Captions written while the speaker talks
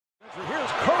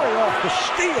Curry off the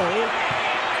steal.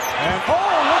 And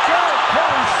oh, look out,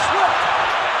 Curry slipped.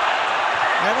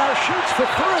 And now shoots for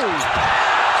three.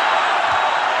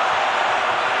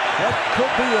 That could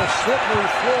be a slippery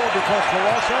floor because the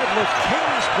Los Angeles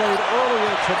Kings played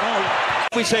earlier tonight.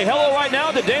 We say hello right now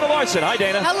to Dana Larson. Hi,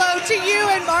 Dana. Hello to you,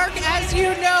 and Mark, as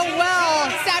you know well,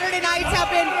 Saturday nights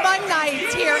have been fun nights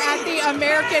here at the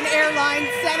American Airlines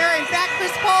Center. In fact,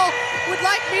 Chris Paul would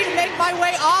like me to make my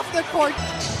way off the court.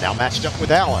 Now matched up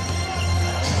with Allen.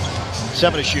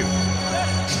 7 to shoot.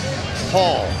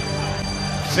 Paul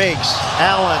fakes.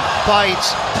 Allen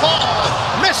bites. Paul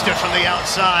missed it from the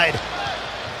outside.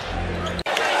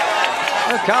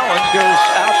 Collins goes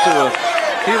out to a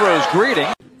hero's greeting.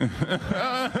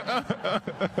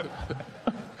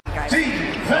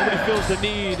 Nobody feels the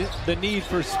need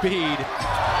for speed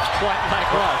quite like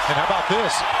us. And how about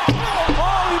this?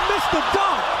 Oh, he missed the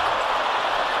dunk.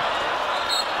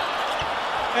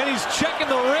 And he's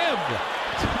checking the rim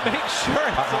to make sure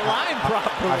it's aligned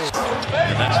properly.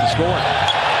 And that's the score.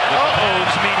 The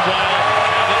O's, meanwhile,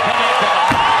 they come in from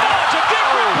a bunch of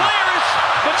different players,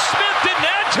 but Smith didn't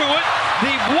add to it. The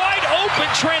wide open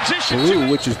transition. Blue,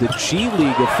 which is the G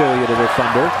League affiliate of the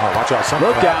Thunder. Oh, watch out.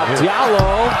 Look out,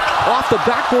 Diallo off the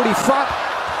backboard, he front.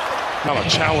 Not a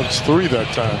challenge three that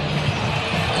time.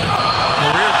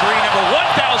 Career three, number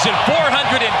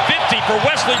 1,450 for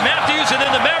Wesley Matthews, and then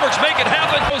the Mavericks make it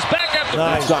happen. Goes back after.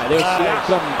 Nice. There's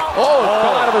Siakam. Oh, it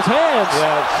fell out of his hands.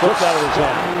 Yeah, it slipped out of his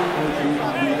hand.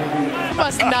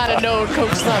 Must not have known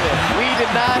Coach Summit. We did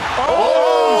not.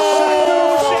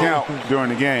 Count during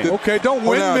the game. Okay, don't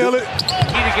windmill it.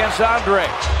 Heat against Andre.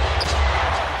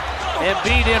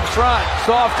 Embiid in front.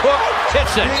 Soft hook.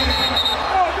 Hits it.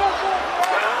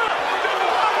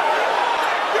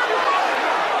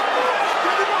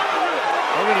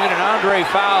 We're going to get an Andre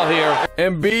foul here.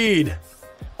 Embiid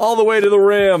all the way to the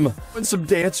rim. And some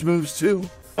dance moves, too.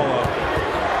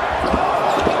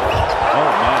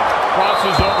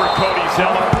 Crosses over Cody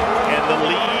Zeller, and the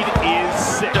lead is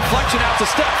 6. Deflection out to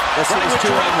Steph. That's right his with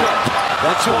 2-on-1.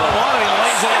 That's 2-on-1, and he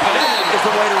lays it up and in. Is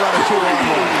the way to run a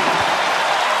 2-on-1.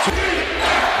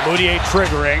 Moutier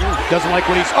triggering. Doesn't like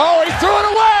what he's... Oh, he threw it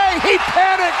away! He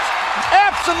panicked!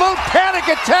 Absolute panic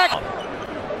attack!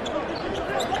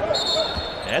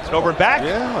 That's over and back.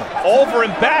 Yeah. Over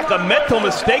and back. A mental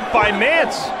mistake by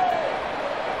Mance.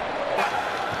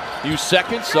 Few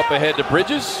seconds up ahead to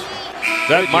Bridges.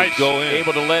 That might go in.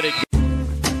 Able to let it go.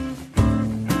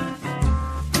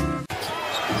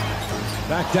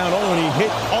 Back down low, and he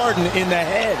hit Harden in the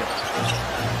head.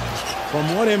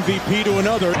 From one MVP to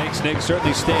another. Knicks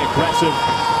certainly stay aggressive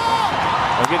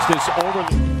against this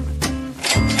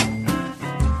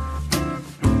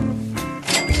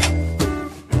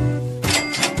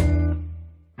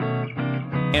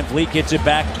And Vliet gets it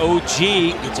back. OG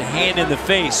gets a hand in the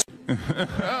face.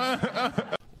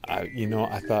 I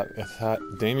thought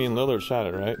Damian Lillard shot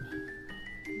it, right?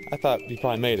 I thought he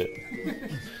probably made it.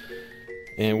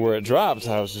 And where it drops,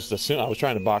 I was just assuming, I was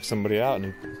trying to box somebody out, and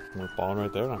he went balling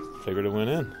right there, and I figured it went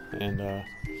in. And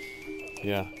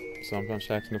yeah, so I'm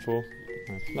SHAQTIN the fool.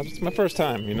 It's my first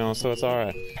time, so it's all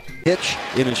right. Hitch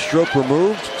in his stroke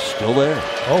removed, still there.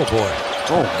 Oh, boy.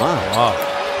 Oh, my. Wow.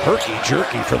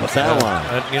 Herky-jerky from the foul line.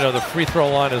 And, the free throw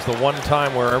line is the one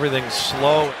time where everything's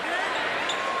slow.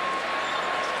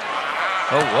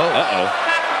 Oh, whoa. Uh-oh.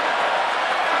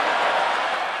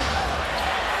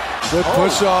 Good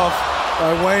push off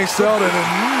by Wayne Selden.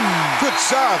 And, Good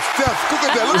job, Steph. Look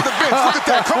at that. Look at the bench. Look at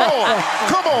that. Come on.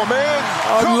 Come on, man.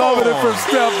 I'm loving it from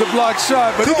Steph, the block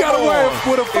shot. But he got away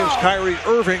with a foul. Kyrie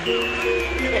Irving.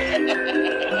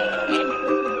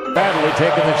 Badly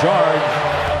taking the charge.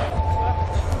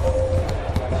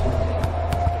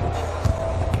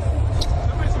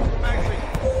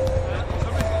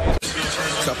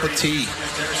 Cup of tea.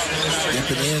 Dip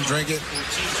it in, drink it.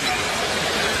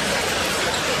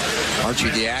 Archie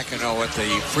Diacono at the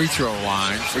free throw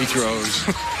line. Free throws.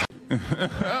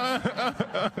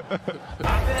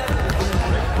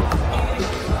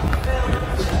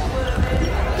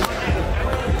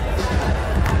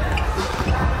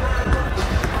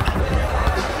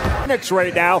 Knicks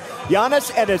right now.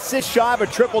 Giannis an assist shy of a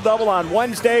triple-double on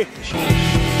Wednesday.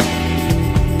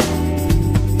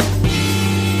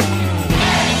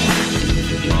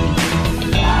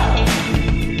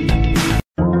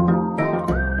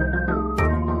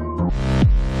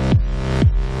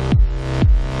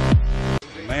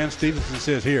 Stevenson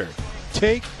says, here,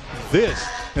 take this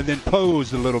and then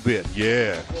pose a little bit.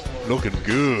 Yeah, looking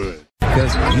good.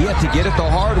 because he had to get it the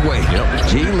hard way.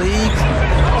 G League,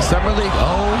 Summer League.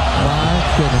 Oh my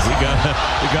goodness! He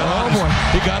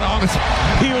got on his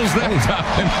heels that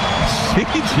time.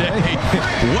 CJ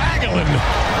waggling.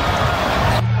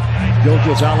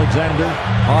 Gilgis Alexander,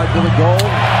 hard to the goal,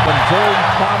 controlled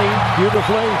body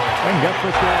beautifully, and gets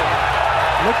the score.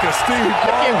 Look at Steve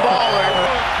Baller.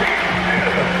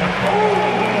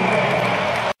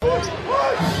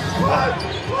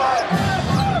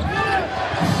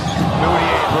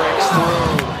 Moutier breaks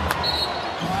through.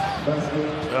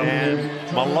 And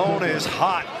Malone is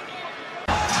hot.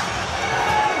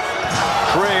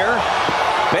 Trier.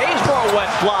 Baseball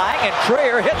went flying, and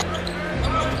Trier hits.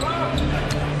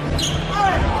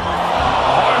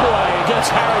 Hardaway gets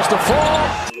Harris to fall.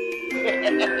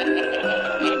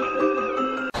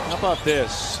 How about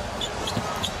this?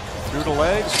 Through the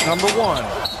legs, number one.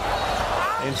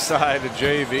 Inside the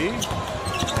JV.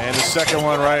 And the second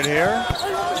one right here.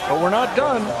 But we're not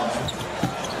done.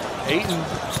 Ayton,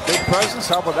 big presence.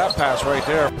 How about that pass right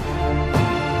there?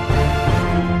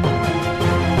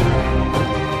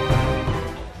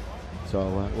 So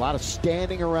a lot of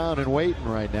standing around and waiting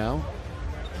right now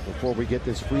before we get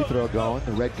this free throw going.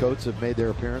 The Redcoats have made their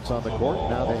appearance on the court.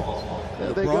 Now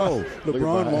there they go.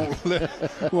 LeBron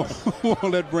won't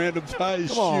let Brandon Tice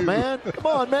shoot. Come on, man. Come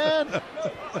on, man.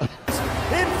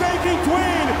 In thanking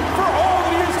Dwayne for all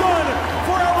that he has done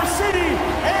for our city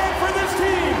and for this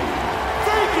team.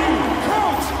 Thank you,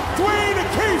 Coach Dwayne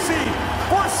Casey,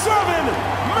 for 7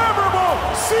 memorable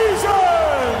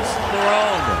seasons.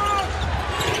 Malone.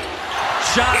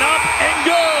 Shot up and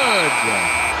good.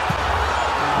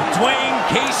 Dwayne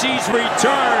Casey's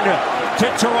return to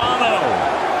Toronto.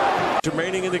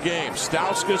 Remaining in the game,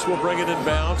 Stauskas will bring it in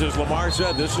bounds. As Lamar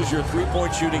said, this is your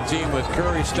three-point shooting team with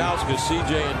Curry, Stauskas,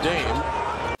 CJ, and Dame.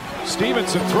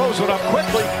 Stevenson throws it up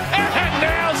quickly and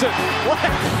nails it.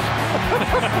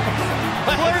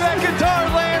 Play that guitar,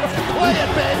 Lance. Play it,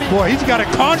 baby. Boy, he's got a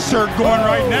concert going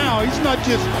right now. He's not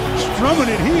just strumming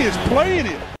it, he is playing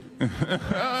it.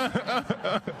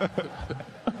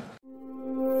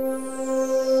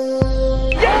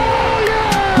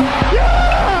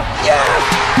 Yes!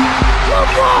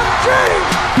 LeBron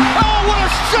James! Oh, what a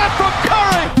shot from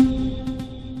Curry!